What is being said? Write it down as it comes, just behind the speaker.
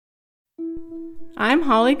I'm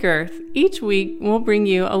Holly Girth. Each week, we'll bring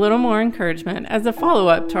you a little more encouragement as a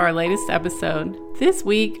follow-up to our latest episode. This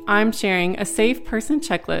week, I'm sharing a safe person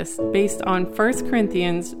checklist based on 1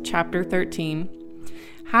 Corinthians chapter 13.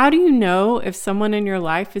 How do you know if someone in your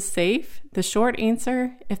life is safe? The short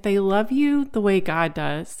answer, if they love you the way God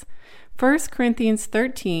does. 1 Corinthians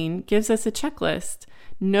 13 gives us a checklist.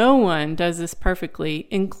 No one does this perfectly,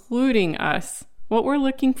 including us. What we're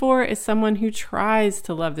looking for is someone who tries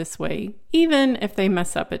to love this way, even if they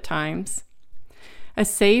mess up at times. A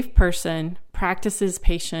safe person practices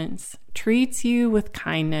patience, treats you with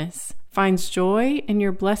kindness, finds joy in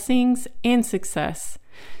your blessings and success,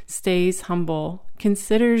 stays humble,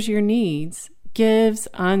 considers your needs, gives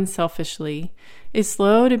unselfishly, is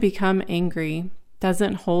slow to become angry,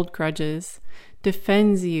 doesn't hold grudges,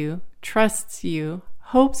 defends you, trusts you,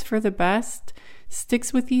 hopes for the best,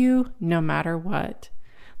 sticks with you no matter what.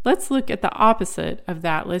 Let's look at the opposite of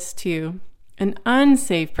that list too. An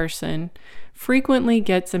unsafe person frequently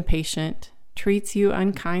gets impatient, treats you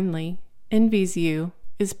unkindly, envies you,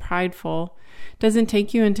 is prideful, doesn't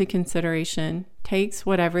take you into consideration, takes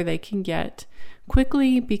whatever they can get,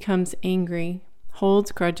 quickly becomes angry,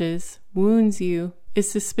 holds grudges, wounds you,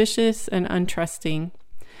 is suspicious and untrusting,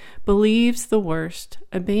 believes the worst,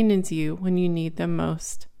 abandons you when you need them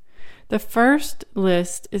most. The first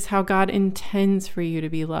list is how God intends for you to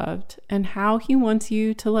be loved and how He wants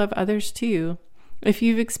you to love others too. If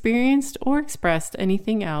you've experienced or expressed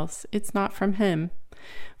anything else, it's not from Him.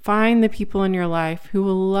 Find the people in your life who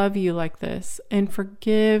will love you like this and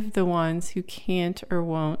forgive the ones who can't or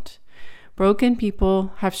won't. Broken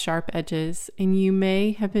people have sharp edges, and you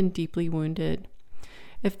may have been deeply wounded.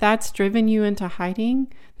 If that's driven you into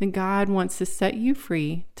hiding, then God wants to set you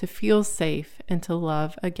free to feel safe and to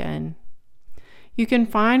love again. You can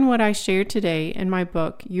find what I shared today in my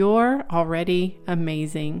book, You're Already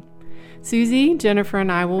Amazing. Susie, Jennifer,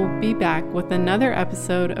 and I will be back with another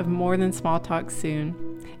episode of More Than Small Talk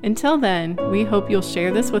soon. Until then, we hope you'll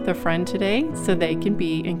share this with a friend today so they can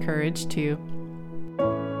be encouraged too.